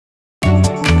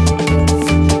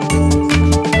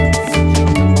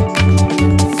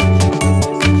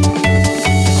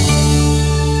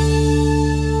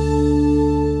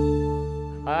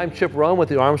I'm Chip Rowan with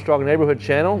the Armstrong Neighborhood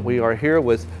Channel. We are here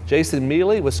with Jason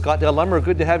Mealy with Scottdale Lumber.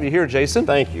 Good to have you here, Jason.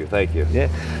 Thank you, thank you.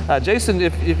 Yeah, Jason,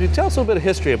 if you tell us a little bit of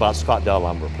history about Scottdale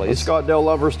Lumber, please. Scottdale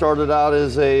Lumber started out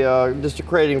as just a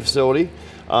crating facility.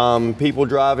 People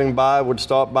driving by would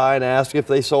stop by and ask if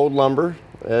they sold lumber,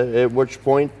 at which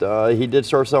point he did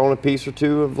start selling a piece or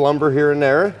two of lumber here and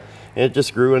there. And it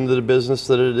just grew into the business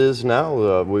that it is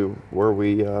now, where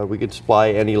we could supply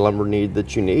any lumber need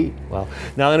that you need. Wow.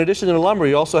 Now, in addition to the lumber,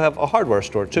 you also have a hardware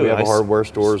store too. We have a hardware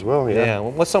store as well, yeah. Yeah.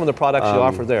 What's some of the products you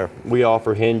offer there? We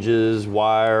offer hinges,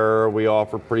 wire. We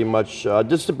offer pretty much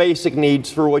just the basic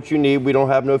needs for what you need. We don't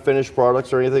have no finished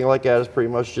products or anything like that. It's pretty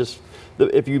much just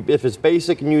if it's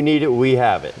basic and you need it, we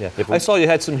have it. Yeah. I saw you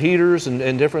had some heaters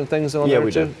and different things on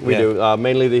there too. Yeah, we do.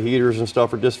 Mainly the heaters and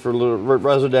stuff are just for little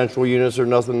residential units or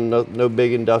nothing, no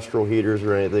big industrial heaters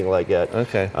or anything like that.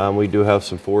 Okay. We do have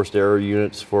some forced air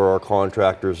units for our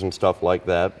contractors and stuff like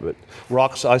that. But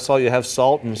rocks, I saw you have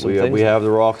salt and some things. We have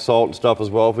the rock salt and stuff as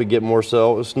well. If we get more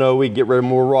snow, we get rid of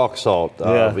more rock salt.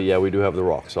 But yeah, we do have the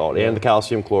rock salt and the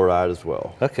calcium chloride as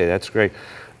well. Okay, that's great.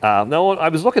 Now, I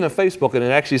was looking at Facebook, and it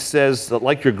actually says that,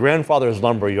 like your grandfather's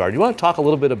lumber yard. You want to talk a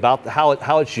little bit about how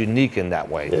it's unique in that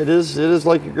way? It is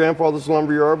like your grandfather's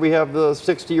lumber yard. We have the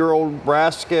 60-year-old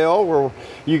brass scale where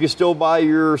you can still buy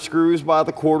your screws by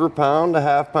the quarter pound, the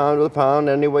half pound, or the pound,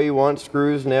 any way you want,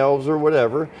 screws, nails, or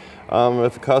whatever.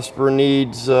 If a customer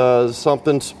needs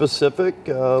something specific,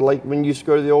 like when you used to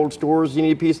go to the old stores, you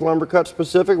need a piece of lumber cut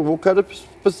specific, we'll cut a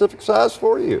specific size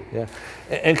for you. Yeah.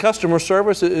 And customer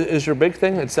service is your big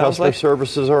thing, it sounds like? Customer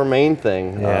service is our main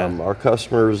thing. Yeah. Our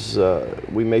customers,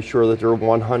 we make sure that they're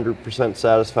 100%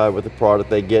 satisfied with the product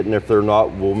they get, and if they're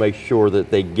not, we'll make sure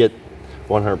that they get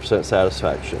 100%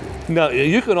 satisfaction. Now,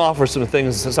 you can offer some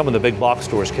things that some of the big box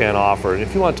stores can't offer.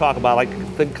 If you want to talk about like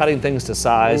cutting things to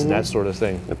size and that sort of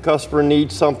thing. If a customer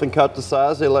needs something cut to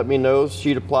size, they let me know.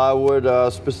 Sheet of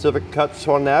plywood, specific cuts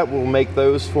on that, we'll make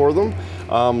those for them.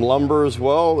 Lumber as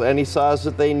well, any size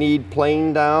that they need,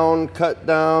 plane down, cut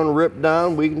down, rip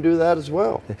down, we can do that as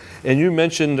well. And you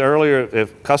mentioned earlier,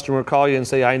 if a customer call you and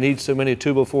say, I need so many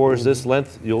 2x4s this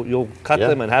length, you'll cut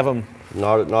them and have them.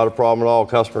 Not a problem at all.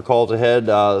 Customer calls ahead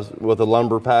with a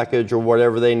lumber package or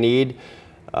whatever they need.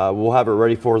 We'll have it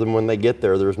ready for them when they get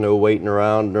there. There's no waiting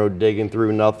around, no digging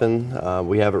through nothing.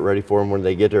 We have it ready for them when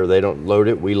they get there. They don't load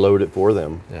it, we load it for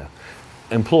them. Yeah.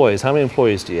 Employees, how many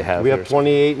employees do you have? We have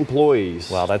 28 employees.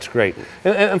 Wow, that's great.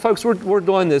 And folks, we're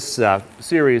doing this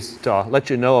series to let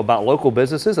you know about local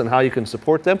businesses and how you can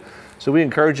support them. So we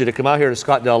encourage you to come out here to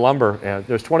Scottdale Lumber.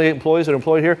 There's 28 employees that are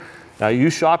employed here.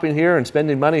 You shopping here and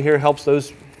spending money here helps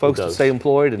those folks to stay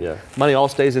employed, and money all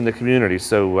stays in the community.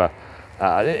 So,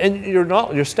 and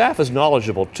your staff is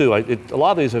knowledgeable too. A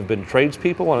lot of these have been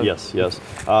tradespeople. Yes, yes.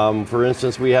 For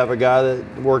instance, we have a guy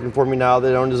that's working for me now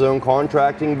that owns his own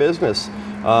contracting business.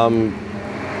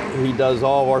 He does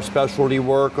all of our specialty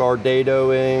work, our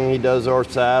dadoing, he does our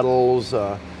saddles.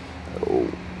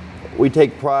 We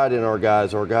take pride in our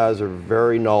guys. Our guys are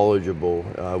very knowledgeable.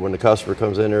 When the customer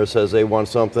comes in there and says they want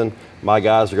something, my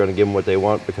guys are going to give them what they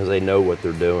want because they know what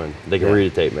they're doing. They can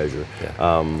read a tape measure.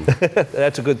 Yeah.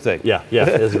 That's a good thing. Yeah,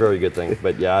 it's a very good thing.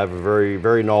 But yeah, I have a very,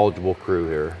 very knowledgeable crew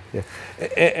here. Yeah.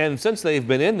 And since they've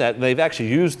been in that, and they've actually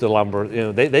used the lumber,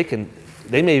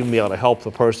 they may even be able to help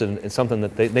the person in something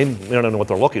that they don't know what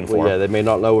they're looking for. Well, yeah, they may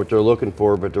not know what they're looking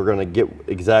for, but they're going to get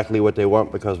exactly what they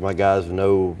want because my guys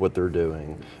know what they're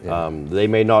doing. Yeah. They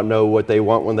may not know what they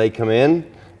want when they come in,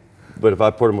 but if I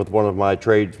put them with one of my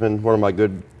tradesmen, one of my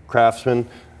good craftsmen,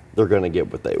 they're going to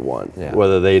get what they want,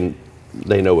 whether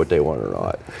they know what they want or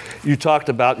not. You talked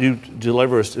about you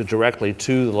deliver directly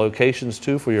to the locations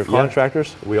too for your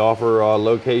contractors? We offer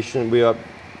location. We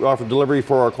offer delivery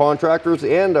for our contractors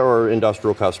and our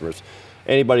industrial customers.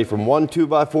 Anybody from 1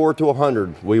 2x4 to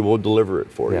 100, we will deliver it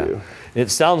for you.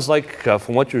 It sounds like,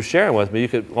 from what you're sharing with me, you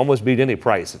could almost beat any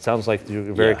price. It sounds like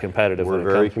you're very competitive. We're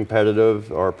very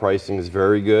competitive. Our pricing is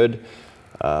very good.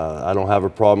 I don't have a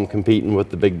problem competing with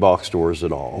the big box stores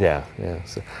at all. Yeah, yeah.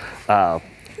 So,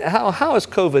 how has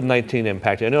COVID-19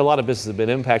 impacted? I know a lot of businesses have been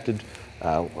impacted.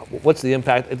 What's the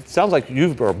impact? It sounds like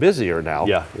you are busier now.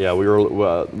 Yeah. We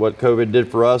were. What COVID did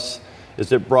for us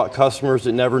is it brought customers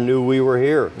that never knew we were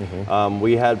here.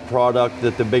 We had product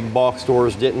that the big box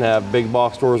stores didn't have. Big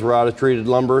box stores were out of treated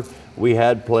lumber. We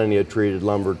had plenty of treated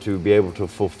lumber to be able to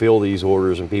fulfill these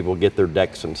orders and people get their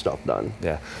decks and stuff done.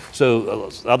 Yeah. So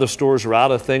other stores were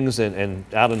out of things and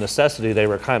out of necessity, they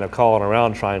were kind of calling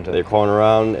around trying to. They're calling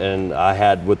around, and I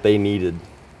had what they needed.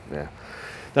 Yeah.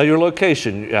 Now your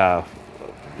location.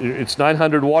 It's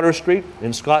 900 Water Street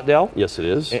in Scottdale. Yes, it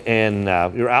is. And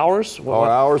your hours? Our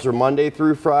hours are Monday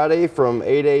through Friday from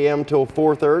 8 a.m. till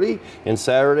 4:30, and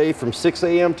Saturday from 6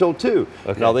 a.m. till 2.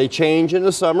 Okay. Now they change in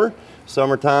the summer.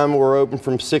 Summertime, we're open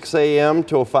from 6 a.m.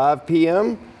 till 5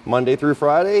 p.m. Monday through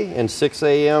Friday, and 6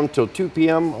 a.m. till 2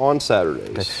 p.m. on Saturdays.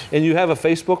 Okay. And you have a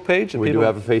Facebook page? We do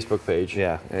have a Facebook page.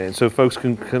 Yeah, and so folks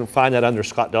can find that under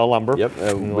Scottdale Lumber. Yep,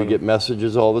 and we get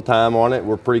messages all the time on it.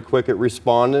 We're pretty quick at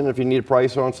responding. If you need a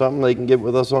price on something, they can get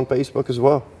with us on Facebook as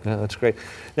well. Yeah, that's great.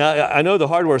 Now, I know the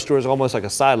hardware store is almost like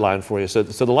a sideline for you, so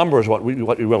the lumber is what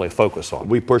you really focus on.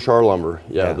 We push our lumber.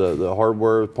 Yeah, the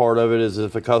hardware part of it is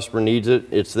if a customer needs it,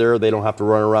 it's there. They don't have to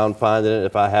run around finding it.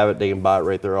 If I have it, they can buy it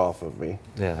right there off of me.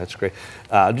 Yeah, that's great.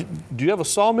 Do you have a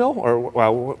sawmill,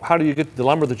 or how do you get the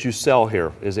lumber that you sell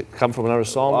here? Is it come from another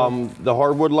sawmill? The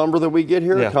hardwood lumber that we get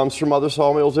here comes from other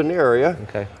sawmills in the area.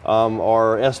 Okay.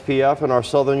 Our SPF and our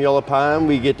Southern Yellow Pine,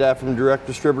 we get that from direct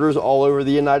distributors all over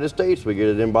the United States. We get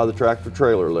it in by the tractor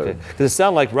trailer load. Okay. Does it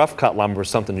sound like rough cut lumber is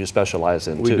something you specialize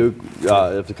in? We do.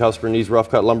 If the customer needs rough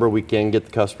cut lumber, we can get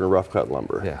the customer rough cut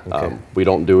lumber. Yeah. Okay. We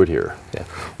don't do it here. Yeah.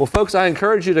 Well, folks, I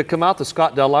encourage you to come out to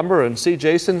Scottdale Lumber and see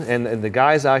Jason and the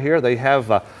guys out here. They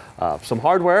have some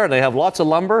hardware and they have lots of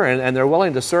lumber, and they're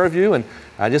willing to serve you, and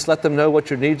just let them know what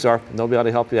your needs are and they'll be able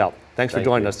to help you out. Thanks for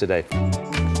joining us today.